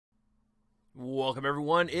Welcome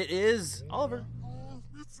everyone, it is Oliver.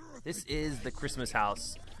 This is the Christmas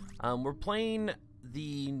house. We're playing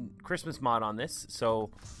the Christmas mod on this,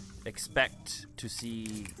 so expect to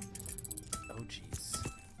see... Oh jeez.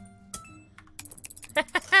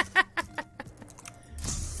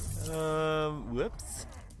 Whoops.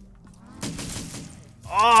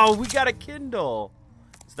 Oh, we got a Kindle.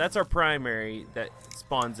 So that's our primary that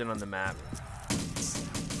spawns in on the map.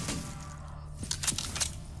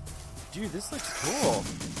 Dude, this looks cool.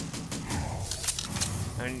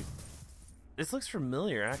 I mean, this looks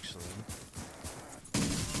familiar, actually.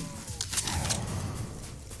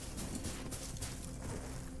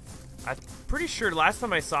 I'm pretty sure last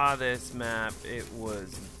time I saw this map, it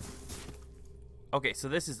was... Okay, so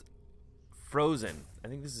this is Frozen. I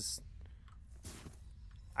think this is...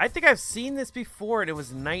 I think I've seen this before, and it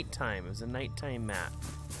was nighttime. It was a nighttime map.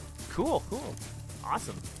 Cool, cool.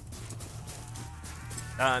 Awesome.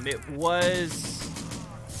 It was,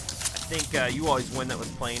 I think you always win that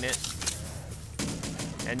was playing it,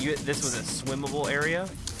 and this was a swimmable area,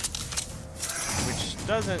 which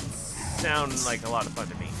doesn't sound like a lot of fun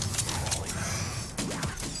to me.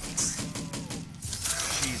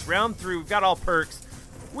 Jeez, round through, we've got all perks,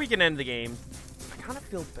 we can end the game. I kind of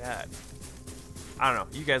feel bad. I don't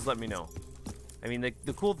know, you guys let me know. I mean,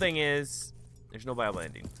 the cool thing is, there's no viable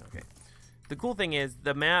ending, okay. The cool thing is,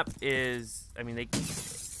 the map is, I mean,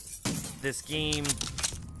 this game...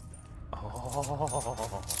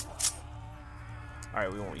 Oh.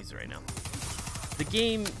 Alright, we won't use it right now. The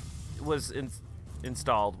game was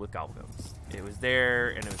installed with Gobblegums. It was there,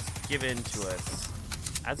 and it was given to us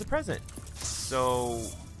as a present. So,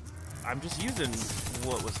 I'm just using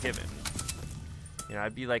what was given. You know,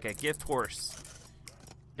 I'd be like a gift horse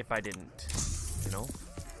if I didn't, you know?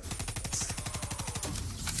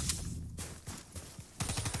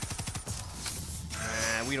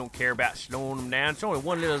 We don't care about slowing them down. It's only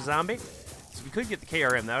one little zombie. So we could get the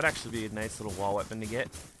KRM. That would actually be a nice little wall weapon to get.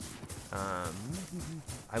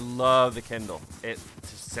 I love the Kindle. It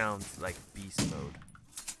just sounds like beast mode.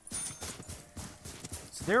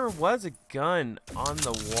 So there was a gun on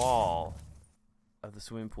the wall of the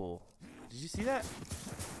swimming pool. Did you see that?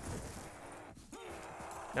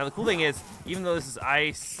 Now the cool thing is, even though this is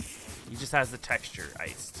ice, he just has the texture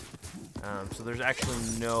iced. So there's actually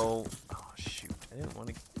no... Oh, shoot. I didn't want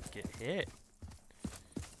to get hit.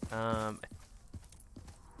 I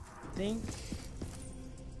think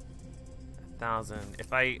 1,000.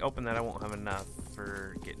 If I open that, I won't have enough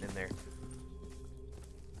for getting in there.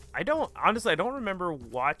 Honestly, I don't remember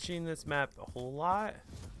watching this map a whole lot.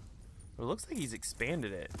 But it looks like he's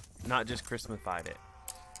expanded it, not just Christmasified it.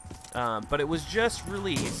 But it was just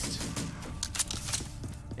released.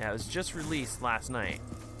 Yeah, it was just released last night.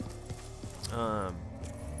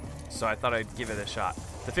 So I thought I'd give it a shot.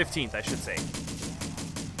 The 15th, I should say.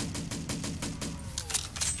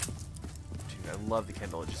 Dude, I love the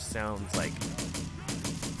Kindle. It just sounds like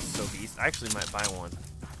so beast. I actually might buy one.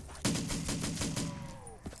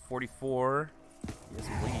 44. Yes,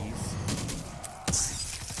 please.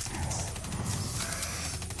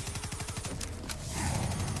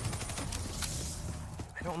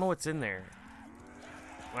 I don't know what's in there.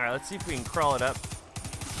 Alright, let's see if we can crawl it up.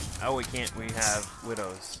 Oh, we can't. We have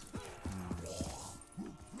widows.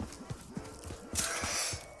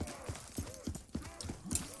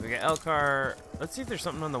 We got Elcar. Let's see if there's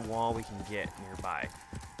something on the wall we can get nearby.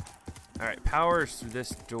 All right, power is through this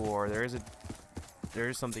door. There is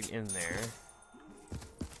something in there.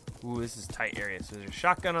 Ooh, this is a tight area. So there's a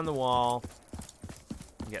shotgun on the wall.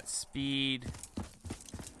 We got speed.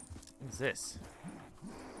 What's this?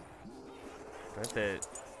 Got the...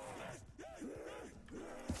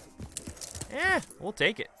 we'll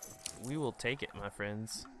take it. We will take it, my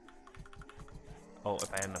friends. Oh,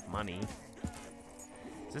 if I had enough money.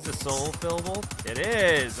 Is this a soul fillable? It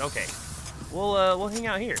is. Okay. We'll hang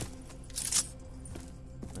out here.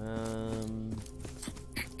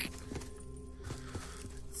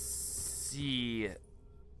 Let's see.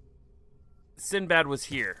 Sinbad was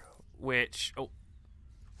here, which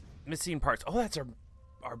missing parts. Oh, that's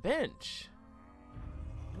our bench.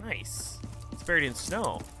 Nice. It's buried in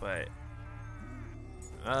snow, but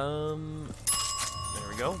there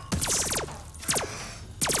we go.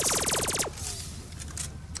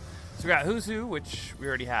 So we got Who's Who, which we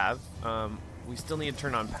already have. We still need to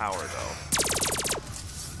turn on power, though.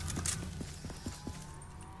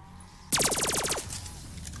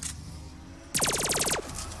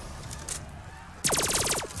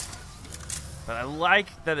 But I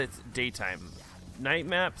like that it's daytime. Night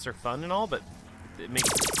maps are fun and all, but it makes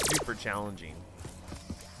it super challenging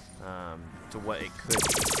to what it could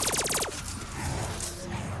be.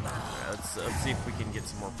 Right, let's let's see if we can get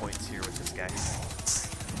some more points here with this guy.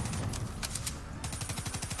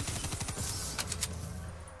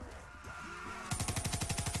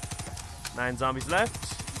 9 zombies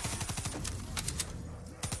left.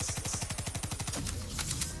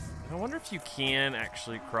 I wonder if you can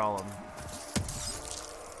actually crawl them.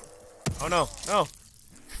 Oh no, no.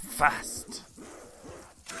 Fast.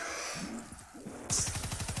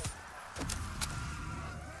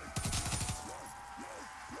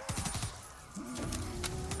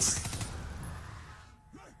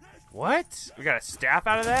 What? We got a staff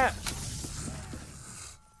out of that?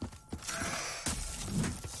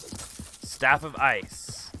 Staff of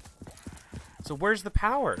ice. So where's the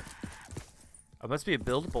power? Oh, it must be a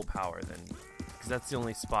buildable power then, because that's the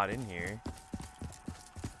only spot in here.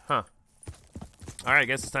 Huh. Alright, I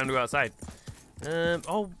guess it's time to go outside.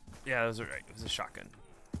 Oh, yeah, that was right. It was a shotgun.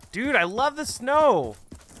 Dude, I love the snow!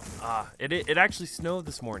 It actually snowed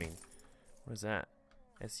this morning. What is that?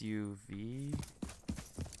 SUV?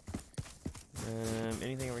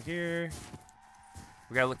 Anything over here?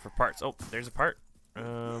 We gotta look for parts. Oh, there's a part.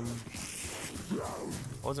 I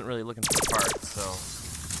wasn't really looking for parts, so.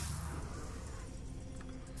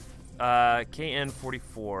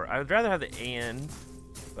 KN44. I would rather have the AN,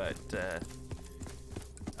 but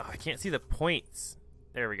oh, I can't see the points.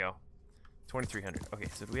 There we go. 2,300. Okay,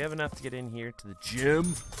 so do we have enough to get in here to the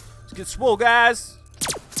gym? Let's get swole, guys.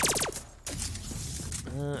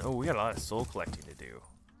 Oh, we got a lot of soul collecting to do.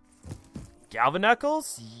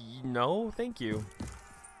 Galvanuckles? No, thank you.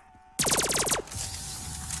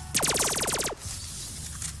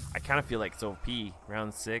 I kind of feel like it's OP.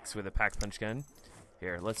 Round 6 with a pack punch gun.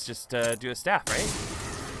 Here, let's just do a staff, right?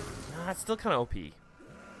 Nah, it's still kind of OP.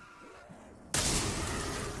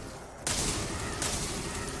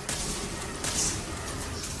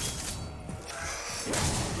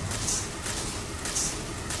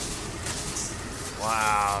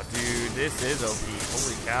 Wow, dude, this is OP.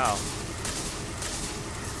 Holy cow.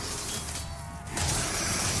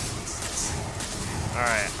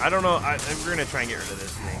 Alright, I don't know. We're going to try and get rid of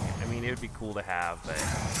this thing. I mean, it would be cool to have, but...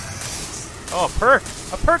 Oh, a perk!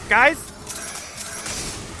 A perk, guys!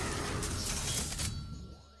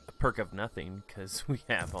 A perk of nothing, because we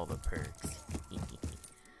have all the perks.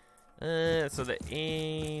 So the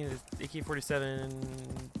AK-47...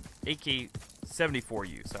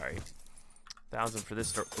 AK-74U, sorry. 1,000 for this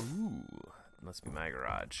store. Ooh, must be my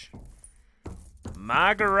garage.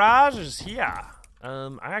 My garage is here.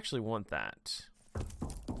 I actually want that.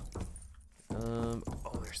 Oh,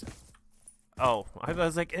 there's. Oh, I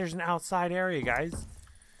was like, there's an outside area, guys.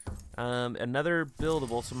 Another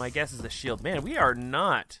buildable. So my guess is the shield. Man, we are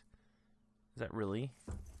not. Is that really?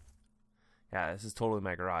 Yeah, this is totally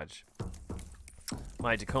my garage.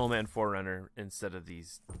 My Tacoma and 4Runner instead of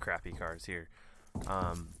these crappy cars here.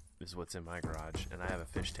 Is what's in my garage, and I have a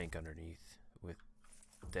fish tank underneath with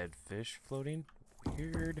dead fish floating.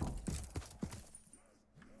 Weird.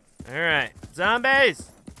 Alright,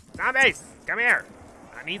 zombies! Zombies! Come here!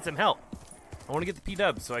 I need some help. I want to get the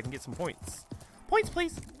P-dubs so I can get some points. Points,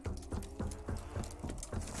 please!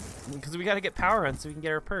 Because we got to get power on so we can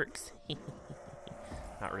get our perks.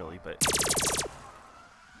 Not really, but...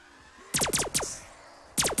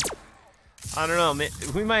 I don't know,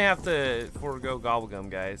 we might have to forego Gobblegum,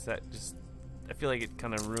 guys. That just, I feel like it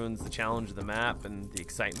kind of ruins the challenge of the map and the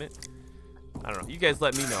excitement. I don't know. You guys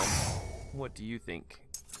let me know. What do you think?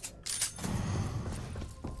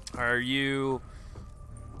 Are you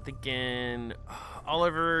thinking, oh,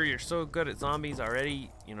 Oliver, you're so good at zombies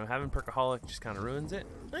already, you know, having Perkaholic just kind of ruins it?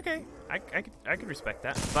 Okay, I could respect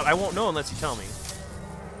that. But I won't know unless you tell me.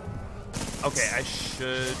 Okay, I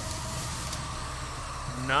should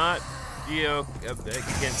not be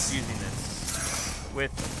against using this.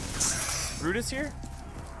 With Brutus here,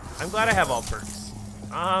 I'm glad I have all perks.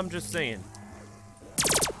 I'm just saying.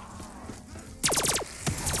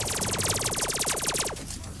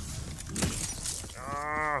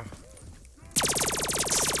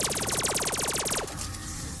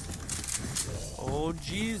 Oh,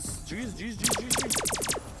 jeez. Jeez.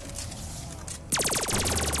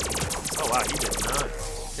 Oh, wow, he did not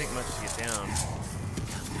take much to get down.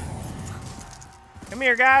 Come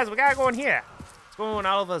here, guys. We gotta go in here. Let's go in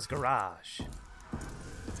Oliver's garage.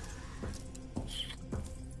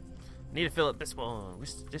 Need to fill up this one.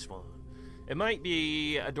 This one. It might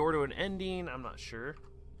be a door to an ending. I'm not sure.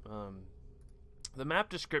 The map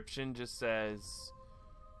description just says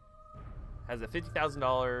has a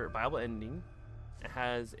 $50,000 viable ending. It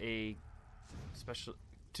has a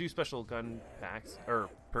two special gun packs or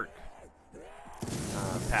perk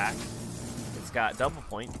pack. It's got double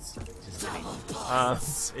points. Just kidding.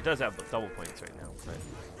 It does have double points right now, but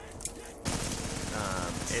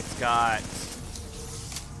It's got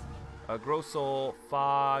a Grossol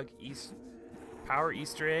Fog Power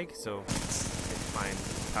Easter egg, so you can find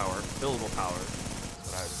power, billable power, is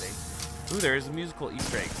what I would say. Ooh, there's a musical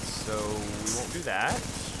Easter egg, so we won't do that.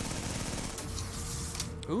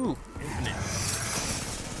 Ooh, infinite.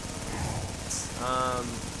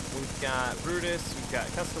 We've got Brutus, we've got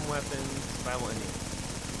custom weapons, survival ending.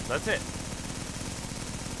 So that's it.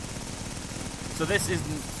 So this is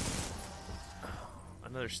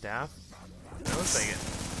another staff. That looks like it.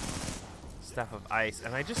 Staff of ice,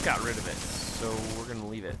 and I just got rid of it, so we're gonna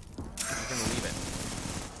leave it. We're gonna leave it.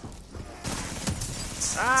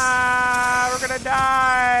 Ah, we're gonna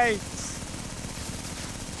die.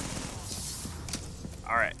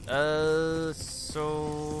 All right.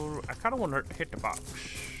 So I kind of want to hit the box.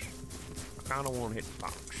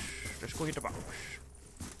 Let's go hit the box.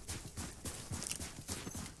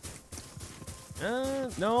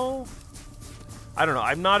 No. I don't know.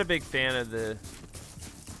 I'm not a big fan of the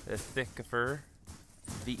Thickifer.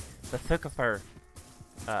 The Thickifer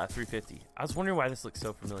 350. I was wondering why this looks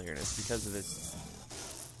so familiar, and it's because of this.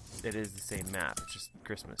 It is the same map. It's just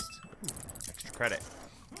Christmas. Ooh, extra credit.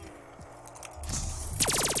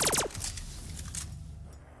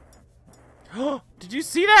 Oh, did you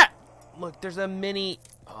see that? Look, there's a mini.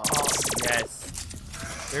 Oh, yes.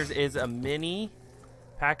 There is a mini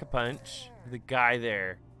Pack-a-Punch. The guy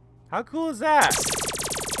there. How cool is that?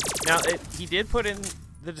 Now, he did put in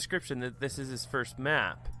the description that this is his first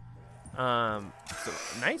map. So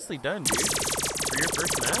nicely done, dude. For your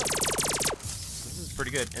first map, this is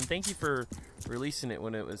pretty good. And thank you for releasing it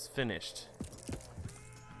when it was finished.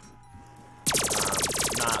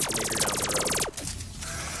 Not later down the road.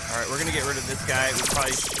 All right, we're gonna get rid of this guy. We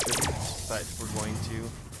probably shouldn't, but we're going to.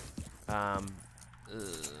 I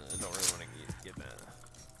don't really want to get that.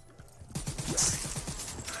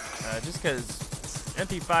 Just because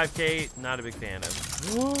MP5K, not a big fan of.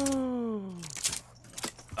 Woo!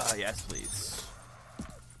 Yes, please.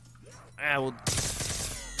 Well,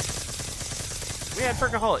 we had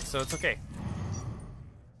Perkaholic, so it's okay.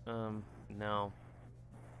 No.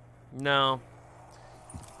 No.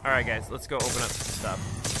 Alright, guys, let's go open up some stuff.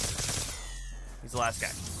 He's the last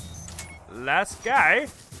guy. Last guy!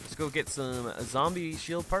 Let's go get some zombie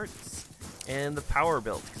shield parts and the power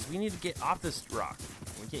build, because we need to get off this rock.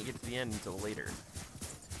 We can't get to the end until later.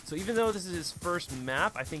 So even though this is his first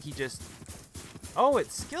map, I think he just... Oh,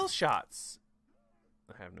 it's SkillzShots.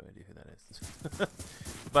 I have no idea who that is.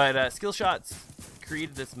 But SkillzShots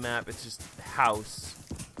created this map. It's just a house.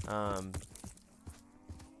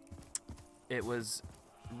 It was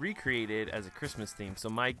recreated as a Christmas theme. So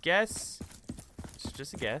my guess, it's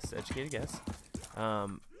just a guess, educated guess. Oh,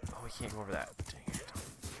 we can't go over that. Dang it.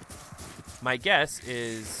 My guess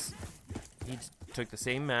is he took the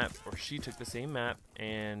same map, or she took the same map,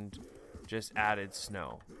 and just added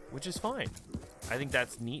snow, which is fine. I think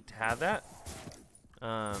that's neat to have that.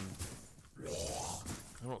 I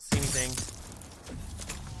don't see anything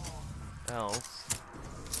else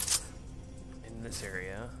in this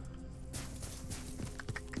area.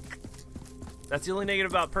 That's the only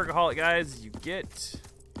negative about Perkaholic, guys. You get...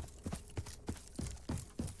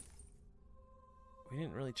 We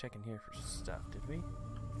didn't really check in here for stuff, did we?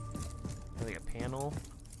 Like a panel.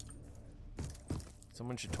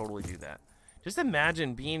 Someone should totally do that. Just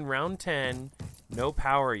imagine being round 10, no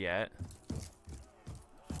power yet.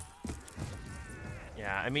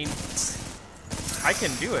 Yeah, I mean, I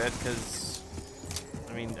can do it because,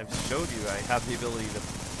 I mean, I've showed you I have the ability to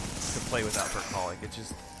play without Perkaholic. It's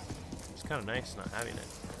just kind of nice not having it.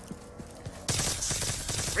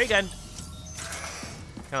 Ray gun!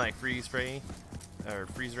 Kind of like freeze ray, or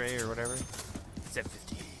freeze ray, or whatever.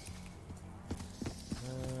 750.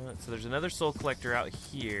 So there's another soul collector out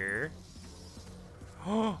here.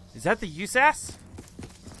 Oh, is that the USAS?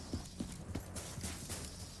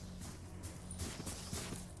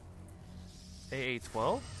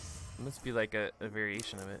 AA-12? It must be like a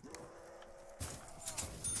variation of it.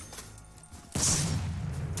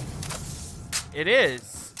 It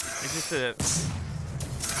is. It's just a...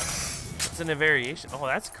 It's in a variation. Oh,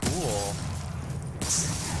 that's cool.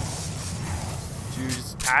 Did you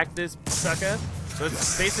just pack this sucker? So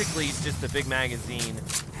it's basically just a big magazine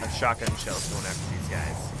of shotgun shells going after these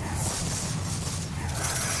guys.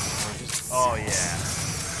 Oh yeah,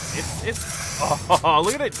 it's oh,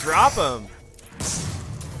 look at it drop them.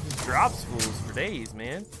 Just drops fools for days,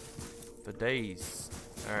 man. For days.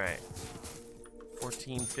 All right,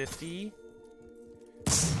 1450.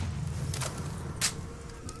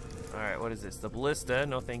 All right, what is this? The ballista?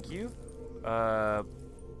 No, thank you.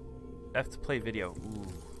 F to play video. Ooh.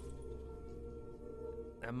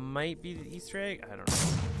 That might be the Easter egg? I don't know.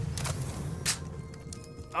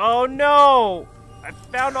 Oh no! I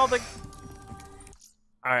found all the...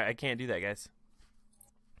 Alright, I can't do that, guys.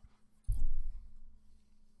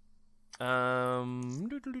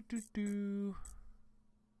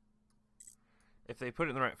 If they put it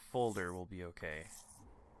in the right folder, we'll be okay.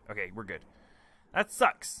 Okay, we're good. That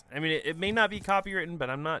sucks. I mean, it may not be copywritten, but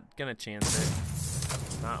I'm not gonna chance it.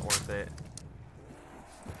 It's not worth it.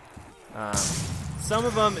 Some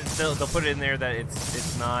of them, they'll put it in there that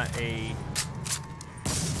it's not a...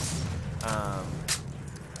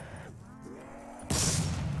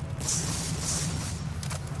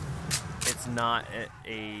 it's not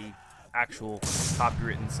a actual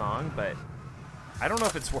copywritten song, but I don't know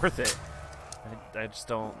if it's worth it. I just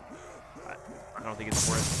don't... I don't think it's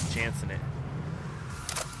worth chancing it.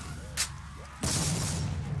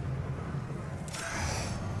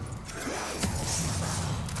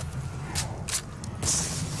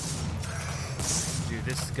 Dude,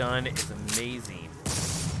 this gun is amazing.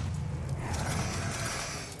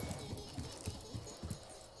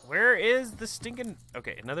 Where is the stinking...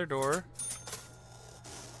 Okay, another door.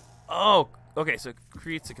 Oh, okay, so it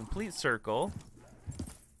creates a complete circle.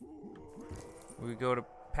 We go to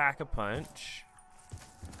Pack-a-Punch.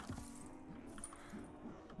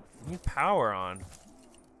 Need power on.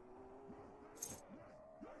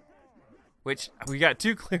 Which, we got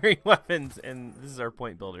 2 clearing weapons, and this is our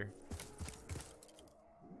point builder.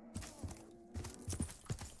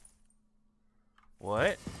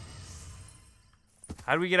 What?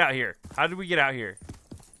 How do we get out here? How did we get out here?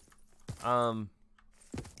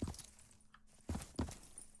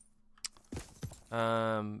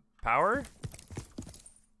 Power?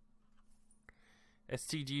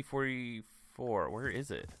 STG-44. Where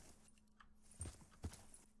is it?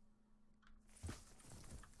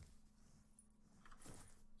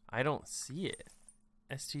 I don't see it.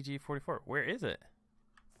 STG-44. Where is it?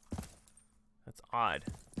 That's odd.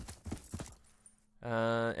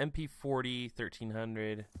 MP40,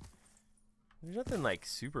 1300. There's nothing like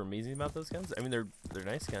super amazing about those guns. I mean, they're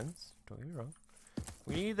nice guns. Don't get me wrong.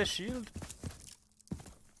 We need the shield.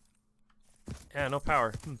 Yeah, no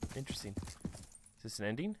power. Interesting. Is this an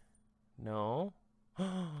ending? No.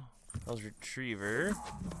 That was retriever.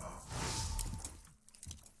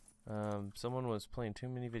 Someone was playing too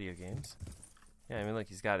many video games. Yeah, I mean, like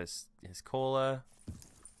he's got his cola.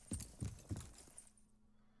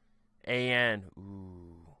 AN.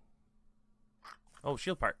 Ooh. Oh,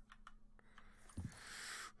 shield part.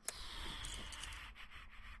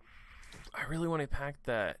 I really want to pack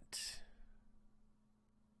that.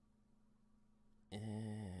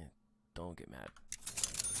 Don't get mad.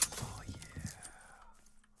 Oh, yeah.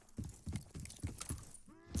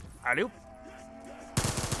 Alley-oop.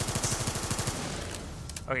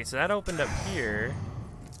 Okay, so that opened up here.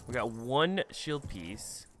 We got 1 shield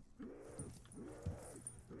piece.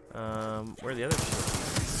 Where are the other shield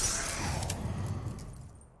pieces?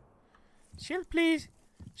 Shield, please.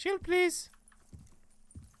 Shield, please.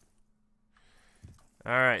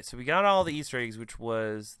 Alright, so we got all the Easter eggs, which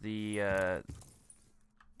was the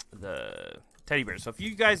teddy bear. So if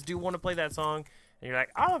you guys do want to play that song, and you're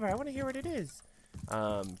like, Oliver, I want to hear what it is,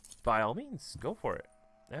 by all means, go for it.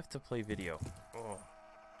 I have to play video. Oh.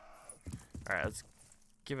 Alright, let's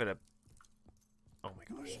give it a... Oh my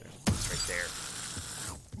gosh, it's right there.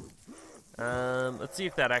 Let's see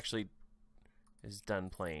if that actually is done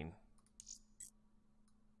playing.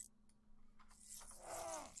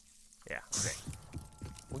 Yeah, okay.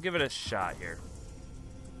 We'll give it a shot here.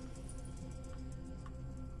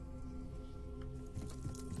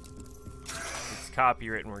 It's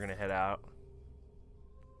copywritten, we're gonna head out.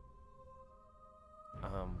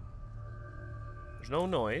 There's no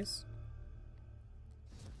noise.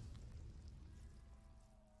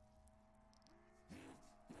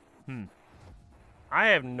 I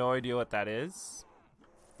have no idea what that is.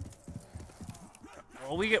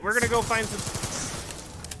 Well, we're gonna go find some.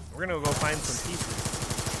 We're gonna go find some pieces.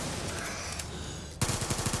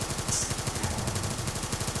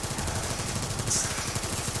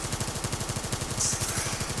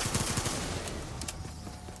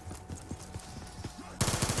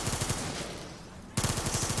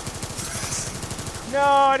 No,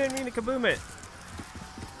 I didn't mean to kaboom it.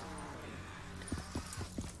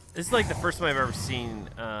 This is like the first time I've ever seen.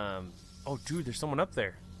 Oh, dude, there's someone up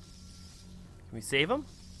there. Can we save him?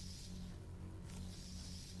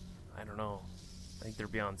 I don't know. I think they're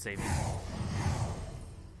beyond saving.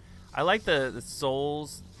 I like the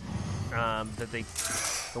souls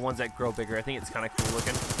the ones that grow bigger. I think it's kind of cool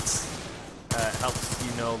looking. Helps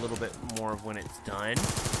you know a little bit more of when it's done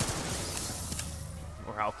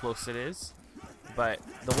or how close it is. But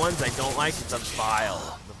the ones I don't like is the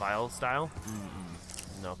vial style.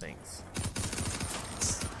 No thanks.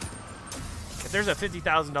 If there's a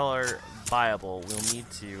 $50,000 buyable, we'll need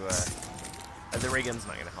to. The ray gun's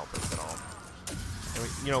not gonna help us at all.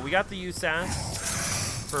 And we got the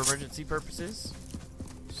USAS for emergency purposes,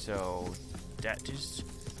 so that is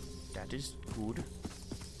good.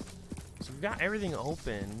 So we've got everything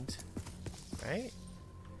opened, right?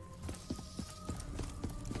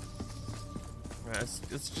 All right,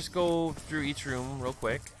 let's just go through each room real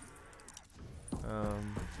quick.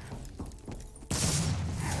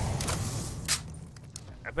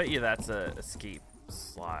 I bet you that's a escape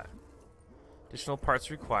slot. Additional parts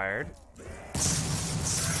required.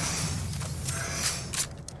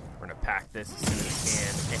 We're gonna pack this as soon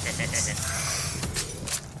as we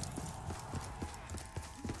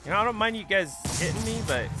can. I don't mind you guys hitting me,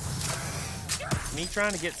 but me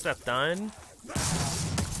trying to get stuff done.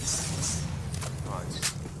 Oh, it's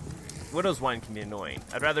just, Widow's Wine can be annoying.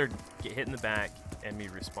 I'd rather get hit in the back and me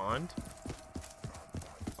respawn,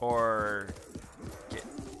 or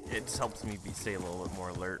it just helps me stay a little bit more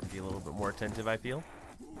alert and be a little bit more attentive, I feel.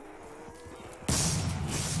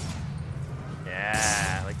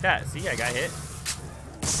 Yeah, like that. See, I got hit.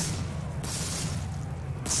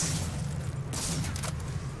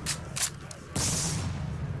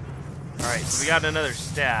 Alright, so we got another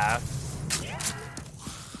staff.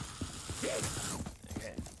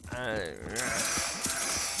 Okay.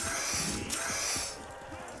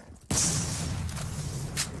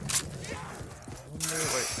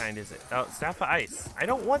 What kind is it? Oh, staff of ice. I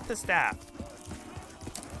don't want the staff.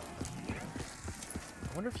 I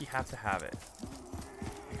wonder if you have to have it.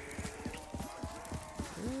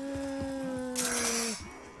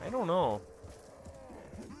 I don't know.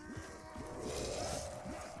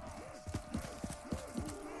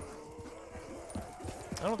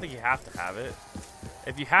 I don't think you have to have it.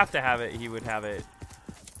 If you have to have it, he would have it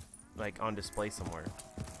like on display somewhere.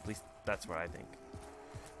 At least that's what I think.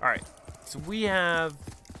 All right. So we have,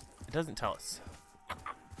 it doesn't tell us.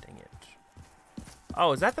 Dang it.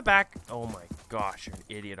 Oh, is that the back? Oh my gosh, you're an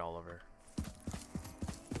idiot, Oliver.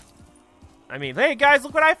 I mean, hey guys,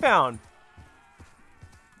 look what I found.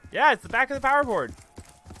 Yeah, it's the back of the power board.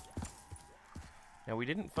 Now we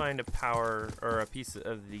didn't find a power or a piece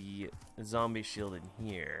of the zombie shield in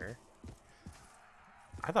here.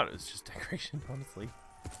 I thought it was just decoration, honestly.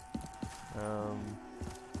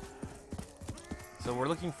 So we're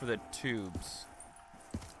looking for the tubes.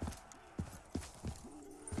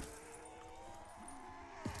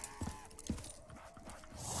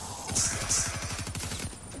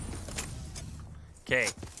 Okay,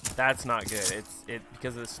 that's not good. It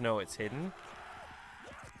because of the snow, it's hidden.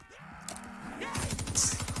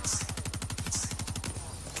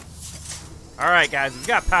 All right, guys, we've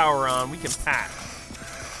got power on. We can pack.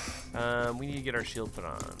 We need to get our shield put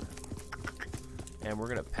on, and we're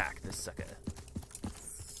gonna pack this sucker.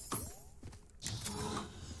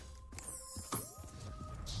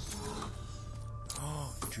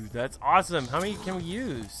 Oh, dude, that's awesome. How many can we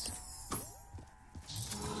use?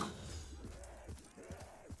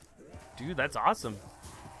 Dude, that's awesome.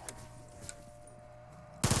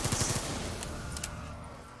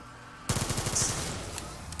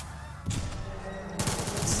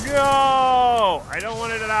 No! I don't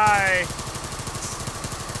want to die.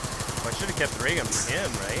 Well, I should have kept the ray gun for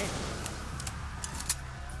him, right?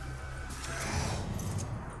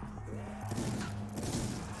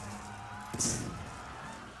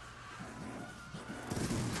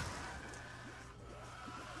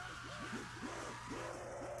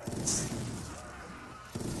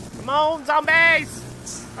 Come on, zombies!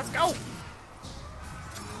 Let's go!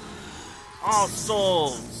 All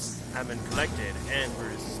souls have been collected and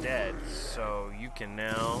we're dead, so you can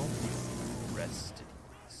now rest in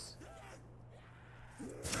peace.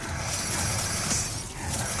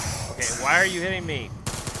 Okay, why are you hitting me?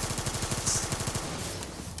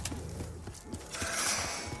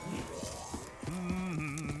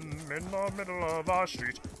 In the middle of our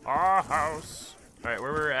street, our house. All right,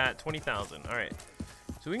 we're at 20,000. All right,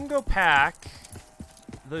 so we can go pack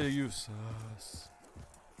the USAS.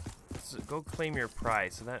 So go claim your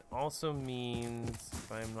prize. So that also means,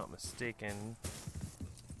 if I'm not mistaken,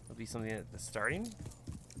 there'll be something at the starting.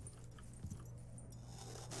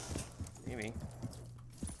 Maybe.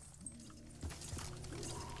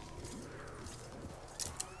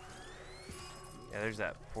 Yeah, there's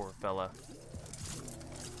that poor fella.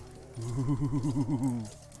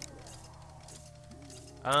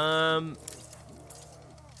 I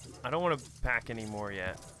don't want to pack any more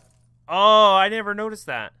yet. Oh, I never noticed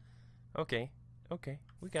that. Okay, okay,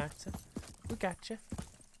 we gotcha. We gotcha.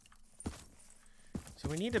 So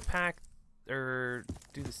we need to pack or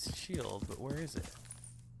do the shield, but where is it?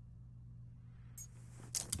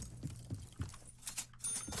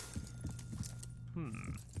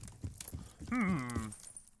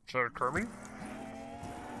 Should it occur me?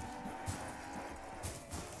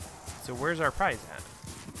 So where's our prize at?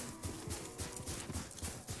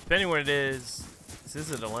 Depending on what it is, this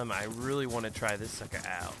is a dilemma. I really want to try this sucker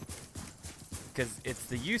out. Because it's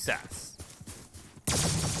the USAS.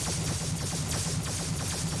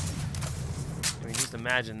 I mean, just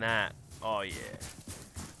imagine that. Oh, yeah.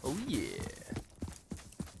 Oh, yeah.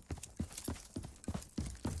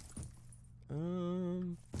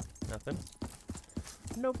 Nothing.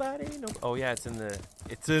 Nobody. No. Oh, yeah, it's in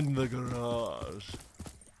the garage.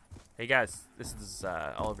 Hey, guys. This is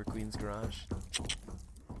Oliver Queen's garage.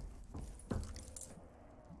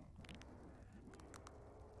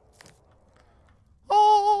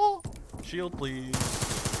 Oh! Shield, please.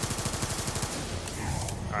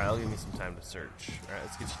 Alright, that'll give me some time to search. Alright,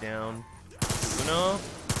 let's get you down. Uno.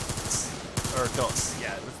 Or dos.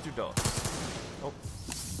 Yeah, let's do dos. Oh.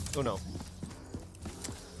 Uno.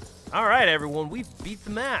 Alright, everyone. We beat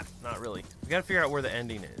the map. Not really. We gotta figure out where the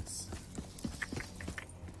ending is.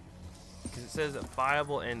 Because it says a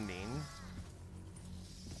viable ending.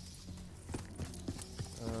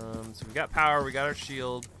 So we got power. We got our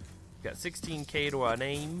shield. We got 16K to our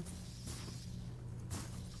name.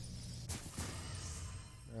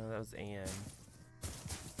 That was Ann.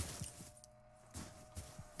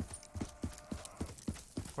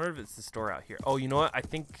 I wonder if it's the store out here. Oh, you know what? I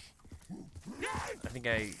think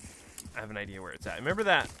I have an idea where it's at. Remember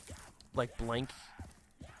that, like, blank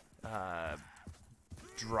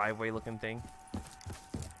driveway looking thing?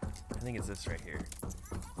 I think it's this right here.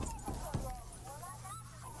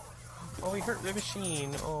 Oh, he hurt the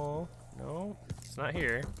machine. Oh, no, it's not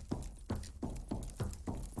here.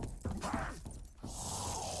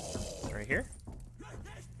 Right here?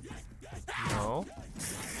 No.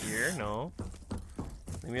 Here? No.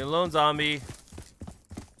 Leave me alone, zombie.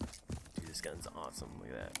 Dude, this gun's awesome. Look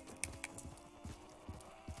at that.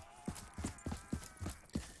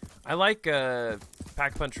 I like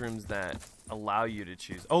pack punch rooms that allow you to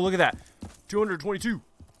choose. Oh, look at that. 222.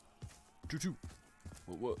 22.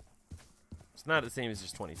 What? It's not the same as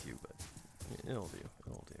just 22, but it'll do.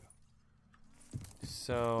 It'll do.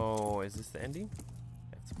 So, is this the ending?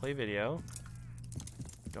 I have to play video.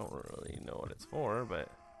 Don't really know what it's for, but...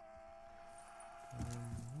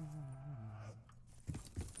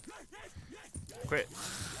 Quit.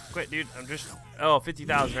 Quit, dude. I'm just... Oh,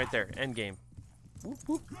 50,000 right there. End game. Whoop,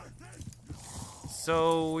 whoop.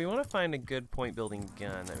 So, we want to find a good point building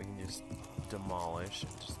gun that we can just demolish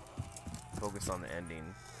and just focus on the ending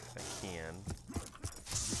if I can.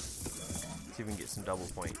 See if we can get some double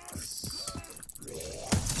points.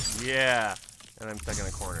 Yeah! And I'm stuck in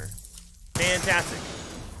a corner. Fantastic!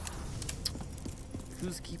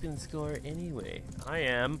 Who's keeping score anyway? I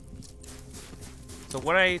am. So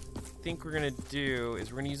what I think we're gonna do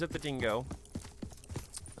is we're gonna use up the dingo.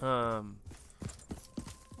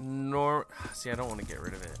 See, I don't want to get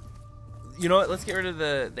rid of it. You know what? Let's get rid of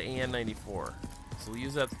the AN-94. So we'll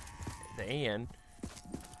use up the AN.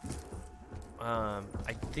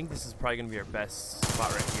 I think this is probably gonna be our best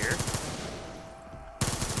spot right here.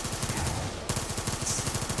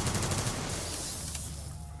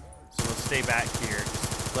 So we'll stay back here,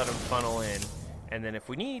 just let them funnel in, and then if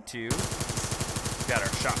we need to, we've got our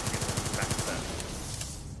shotgun and back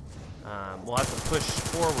up. We'll have to push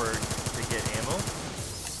forward to get ammo.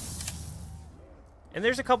 And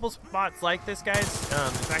there's a couple spots like this, guys.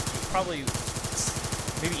 In fact, probably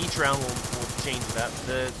maybe each round we'll change it up.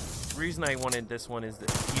 The reason I wanted this one is that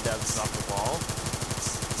he does off the wall.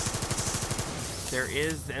 There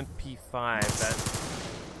is the MP5. That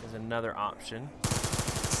is another option.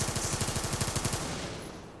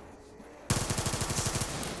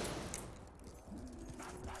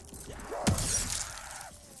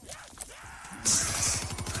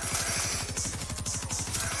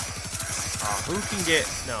 Who can get...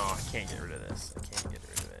 No, I can't get rid of this. I can't get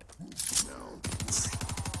rid of it. No.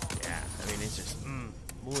 Yeah, I mean, it's just...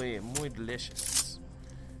 muy delicious.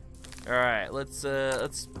 Alright, let's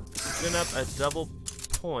spin up a double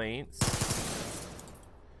points.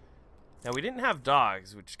 Now, we didn't have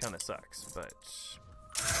dogs, which kind of sucks, but...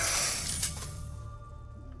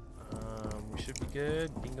 we should be good.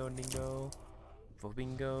 Bingo, dingo. Fo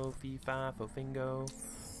bingo, fee fi, fo fingo.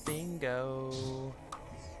 Bingo.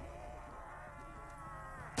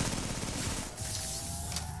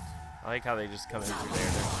 I like how they just come in through there.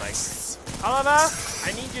 They're like, Oliver,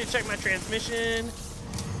 I need you to check my transmission.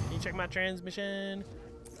 Can you check my transmission?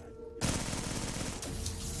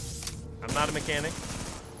 I'm not a mechanic,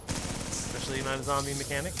 especially not a zombie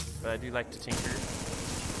mechanic, but I do like to tinker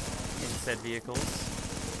in said vehicles.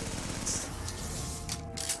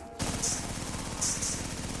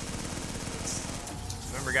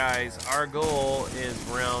 Remember, guys, our goal is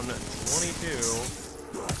round 22.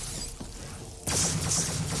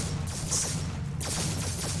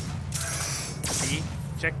 See?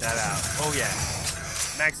 Check that out. Oh, yeah.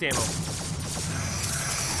 Max ammo.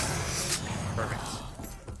 Perfect.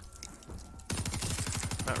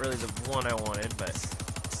 Not really the one I wanted, but...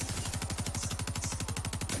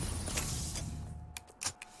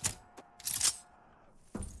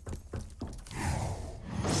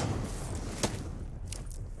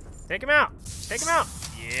 Take him out! Take him out!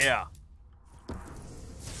 Yeah!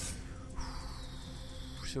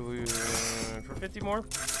 So we... for 50 more? Sure,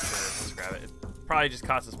 let's grab it. It probably just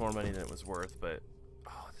cost us more money than it was worth, but...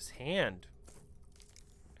 Oh, this hand.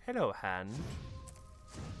 Hello, hand.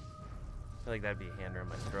 I feel like that'd be a hand around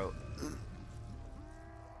my throat.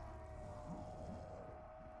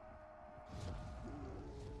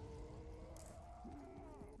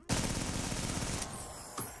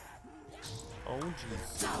 Oh,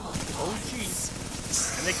 jeez. Oh, jeez.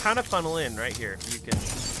 And they kind of funnel in right here. You can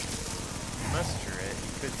muster it.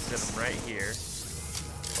 You could set them right here.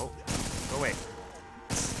 Oh, go away.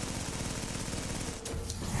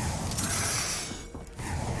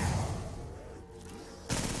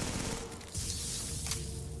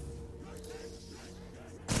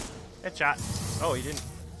 Headshot. Oh, he didn't.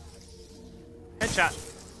 Headshot.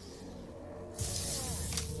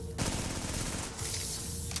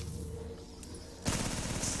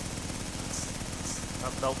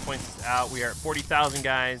 Belt points is out. We are at 40,000,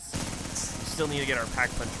 guys. We still need to get our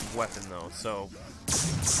pack punch weapon, though, so...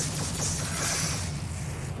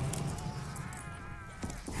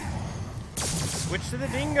 Switch to the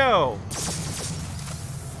dingo!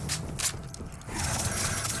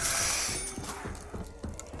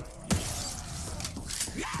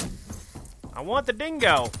 I want the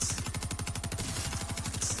dingo!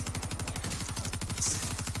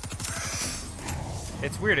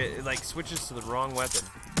 It's weird, it like switches to the wrong weapon.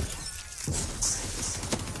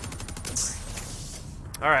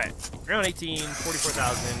 Alright, round 18,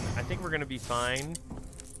 44,000. I think we're gonna be fine.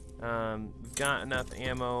 We've got enough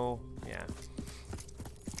ammo. Yeah.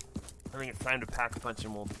 I think it's time to pack a punch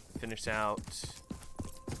and we'll finish out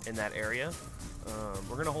in that area.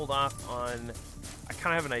 We're gonna hold off on... I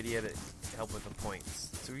kind of have an idea to help with the points.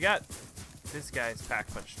 So we got this guy's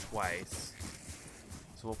pack punch twice.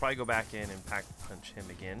 So we'll probably go back in and pack punch him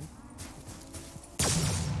again.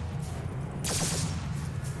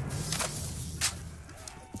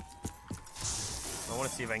 I want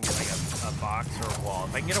to see if I can get like a box or a wall.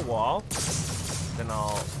 If I can get a wall, then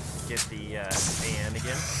I'll get the AN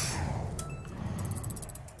again.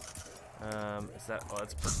 Is that... Oh,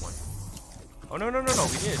 that's perk one. Oh, no, we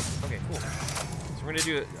did. Okay, cool. So we're going to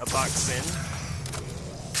do a box spin.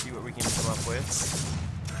 See what we can come up with.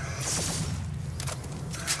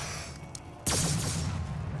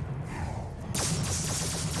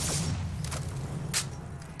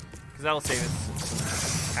 Because that'll save us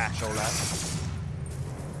some cash or less.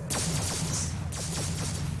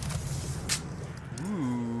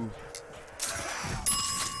 Ooh.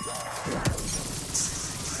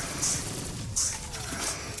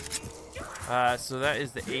 So that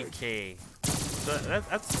is the 8K. So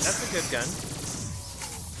that's a good gun.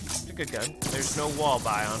 It's a good gun. There's no wall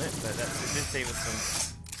buy on it, but it did save us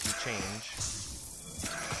some change.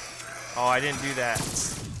 Oh, I didn't do that.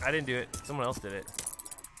 I didn't do it. Someone else did it.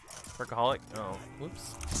 Workaholic. Oh,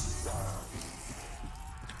 whoops.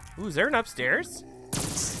 Ooh, is there an upstairs?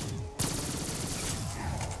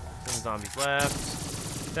 7 zombies left.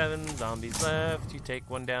 7 zombies left. You take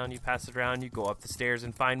one down, you pass it around, you go up the stairs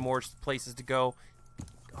and find more places to go.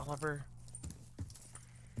 Oliver.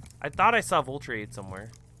 I thought I saw Voltrade somewhere.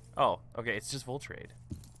 Oh, okay, it's just Voltrade.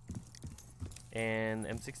 And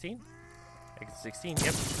M16? X16,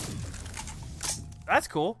 yep. That's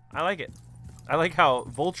cool. I like it. I like how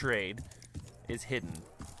Voltrade is hidden.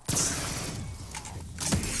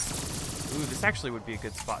 Ooh, this actually would be a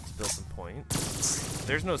good spot to build some points.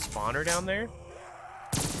 There's no spawner down there.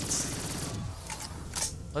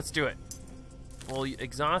 Let's do it. We'll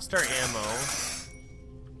exhaust our ammo.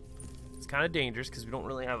 It's kind of dangerous because we don't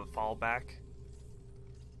really have a fallback.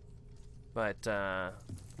 But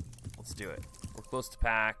let's do it. We're close to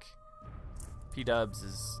pack. P-dubs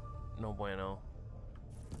is no bueno.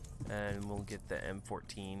 And we'll get the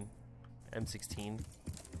M14, M16.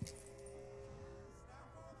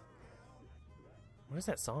 What is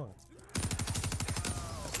that song?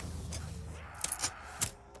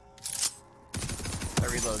 That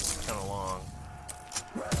reload's kind of long.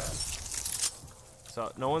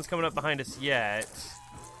 So no one's coming up behind us yet.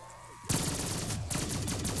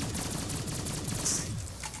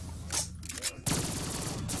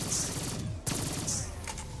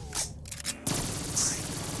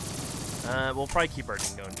 We'll probably keep our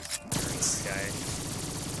Handgun going just during this guy.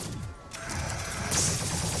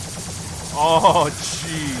 Oh,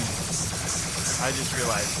 jeez. I just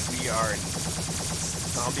realized we are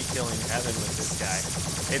zombie killing heaven with this guy.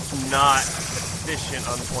 It's not efficient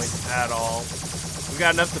on points at all. We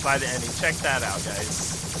got enough to buy the ending. Check that out,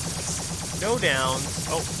 guys. No downs.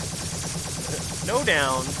 Oh. No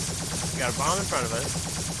downs. We got a bomb in front of us.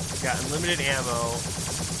 We got unlimited ammo.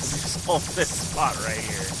 We just hold this spot right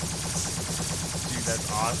here. Dude, that's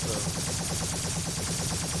awesome.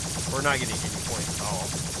 We're not getting any points at all.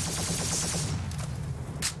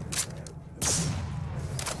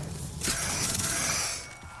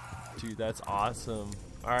 Dude, that's awesome.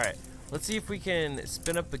 Alright, let's see if we can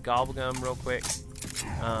spin up the gobblegum real quick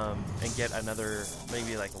and get another,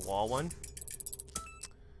 maybe like a wall one.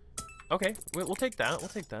 Okay, we'll take that. We'll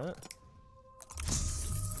take that.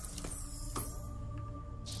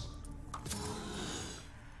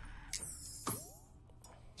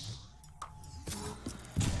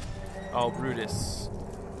 Oh, Brutus.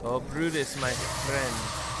 Oh, Brutus, my friend.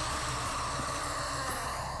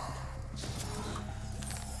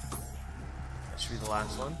 That should be the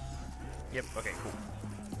last one. Yep, okay, cool.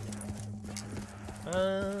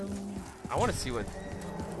 I want to see what...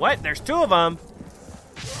 What? There's two of them!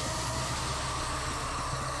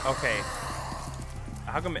 Okay.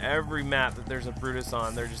 How come every map that there's a Brutus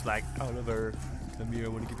on, they're just like, Oliver, come here, I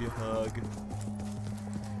want to give you a hug.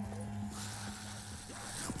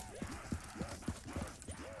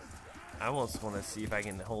 I almost want to see if I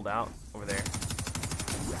can hold out over there.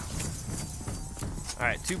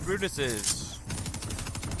 Alright, two Brutuses.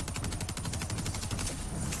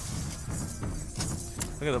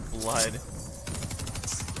 Look at the blood.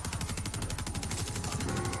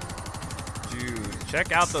 Dude,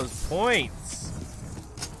 check out those points.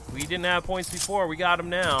 We didn't have points before. We got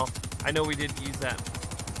them now. I know we did use that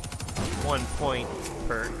 1 point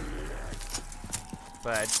perk.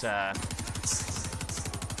 But,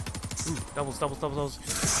 ooh, doubles, doubles, doubles,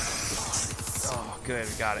 doubles. Oh, good.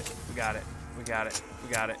 We got it. We got it. We got it.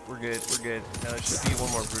 We got it. We're good. We're good. Now there should be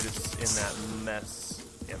one more Brutus in that mess.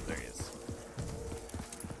 Yep, there he is.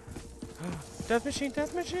 Death machine,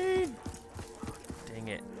 death machine! Dang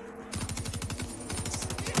it.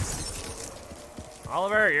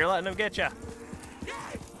 Oliver, you're letting him get ya.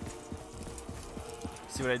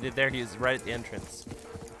 See what I did there? He was right at the entrance.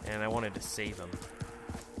 And I wanted to save him.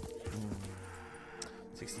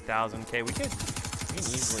 60,000. Okay, we can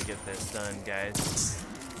easily get this done, guys.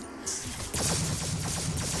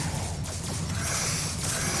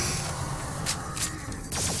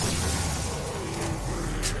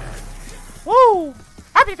 Woo!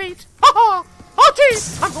 Happy feet! Ha ha! Oh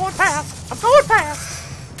jeez! I'm going fast! I'm going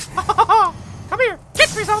fast! Ha ha ha! Come here!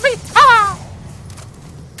 Get me, zombie! Ha!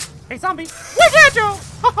 Hey, zombie! Where'd you go?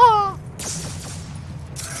 Ha ha!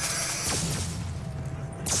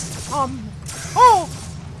 Oh!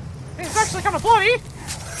 It's actually kind of bloody!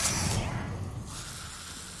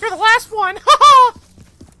 You're the last one! Ha ha!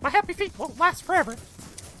 My happy feet won't last forever.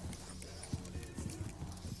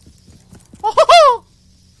 Oh ho ho!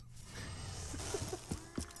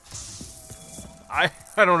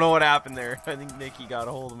 I don't know what happened there. I think Nikki got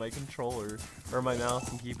a hold of my controller, or my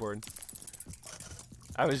mouse and keyboard.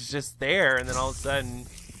 I was just there, and then all of a sudden,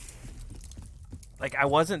 like, I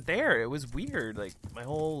wasn't there. It was weird. Like, my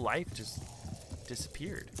whole life just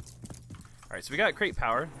disappeared. Alright, so we got crate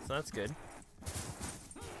power, so that's good.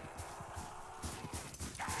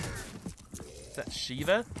 Is that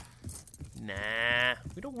Shiva? Nah,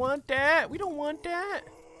 we don't want that. We don't want that.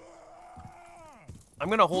 I'm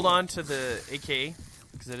gonna hold on to the AK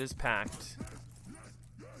because it is packed.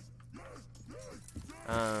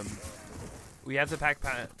 We have to pack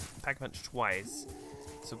punch twice.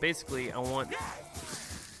 So basically, I want.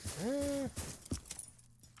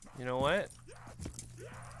 You know what?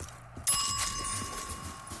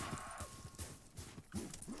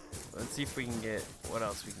 Let's see if we can get what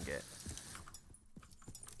else we can get.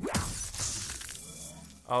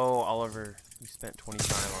 Oh, Oliver, you spent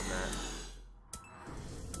 25 on that.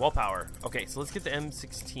 Wall power. Okay, so let's get the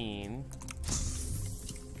M16.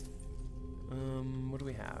 What do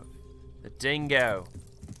we have? The Dingo.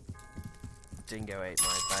 Dingo ate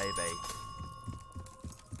my baby.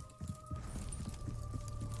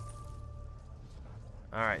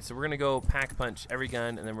 Alright, so we're gonna go pack punch every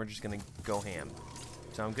gun, and then we're just gonna go ham.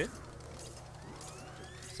 Sound good?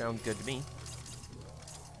 Sounds good to me.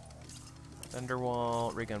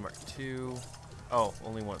 Thunderwall, ray gun mark 2. Oh,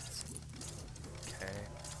 only once. Okay.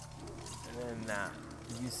 And then that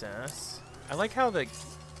USAS. I like how it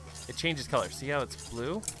changes color. See how it's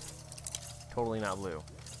blue? Totally not blue.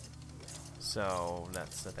 So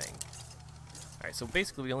that's the thing. Alright, so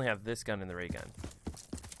basically we only have this gun and the ray gun.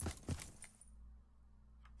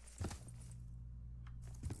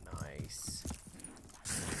 Nice.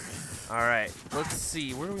 Alright, let's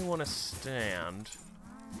see. Where do we want to stand?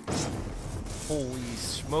 Holy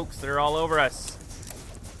smokes, they're all over us.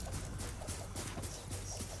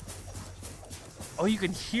 Oh, you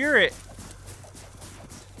can hear it.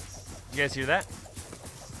 You guys hear that?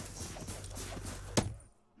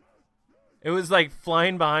 It was like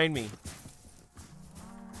flying behind me.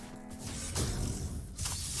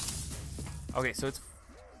 Okay, so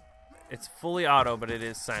it's fully auto, but it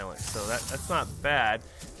is silent, so that's not bad.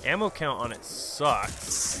 Ammo count on it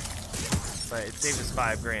sucks, but it saved us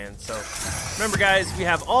 $5 grand. So remember, guys, we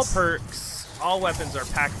have all perks. All weapons are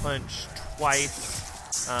pack punch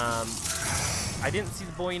twice. I didn't see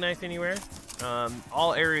the Bowie knife anywhere.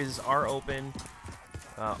 All areas are open.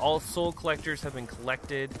 All soul collectors have been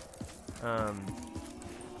collected.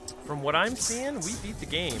 From what I'm seeing, we beat the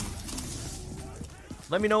game.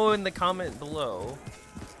 Let me know in the comment below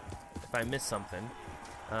if I missed something.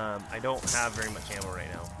 I don't have very much ammo right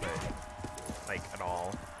now, but like at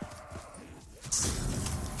all.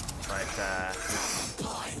 But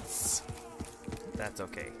that's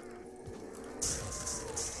okay.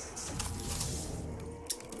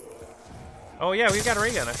 Oh yeah, we've got a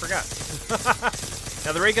ray gun. I forgot.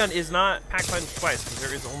 Now the ray gun is not pack punch twice because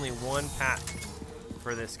there is only one pack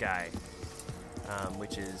for this guy,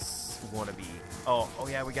 which is wannabe. Oh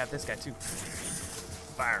yeah, we got this guy too.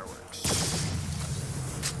 Fireworks.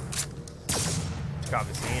 Took off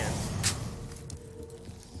his hand.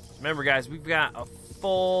 Remember, guys, we've got a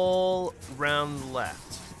full round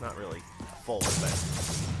left. Not really full, but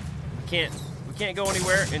we can't go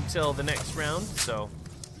anywhere until the next round. So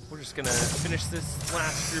we're just gonna finish this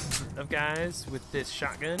last group of guys with this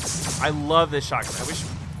shotgun. I love this shotgun. I wish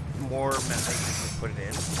more methods would put it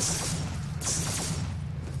in.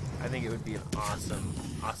 I think it would be an awesome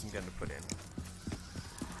gun to put in.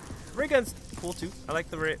 Ray gun's cool too. I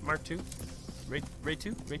like the Mark II. Ray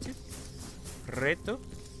 2?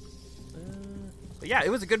 But yeah, it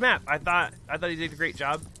was a good map. I thought he did a great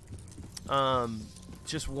job.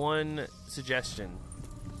 Just one suggestion.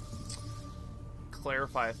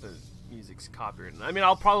 Clarify if the music's copyrighted. I mean,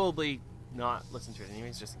 I'll probably not listen to it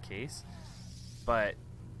anyways, just in case. But,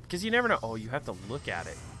 because you never know. Oh, you have to look at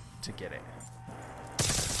it to get it.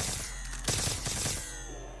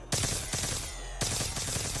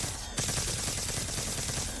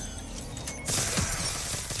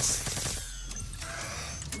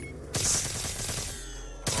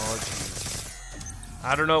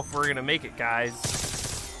 I don't know if we're gonna make it, guys.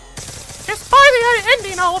 Just buy the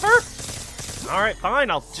ending, Oliver! Alright,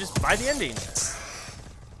 fine, I'll just buy the ending.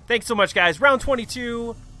 Thanks so much, guys. Round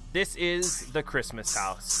 22. This is the Christmas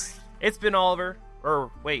house. It's been Oliver.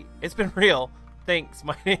 Or, wait, it's been real. Thanks,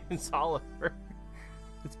 my name's Oliver.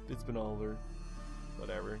 It's been Oliver.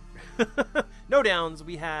 Whatever. No downs.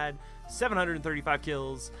 We had 735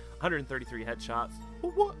 kills, 133 headshots.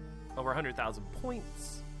 What? Over 100,000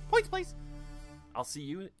 points. Points, please. I'll see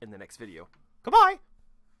you in the next video. Goodbye!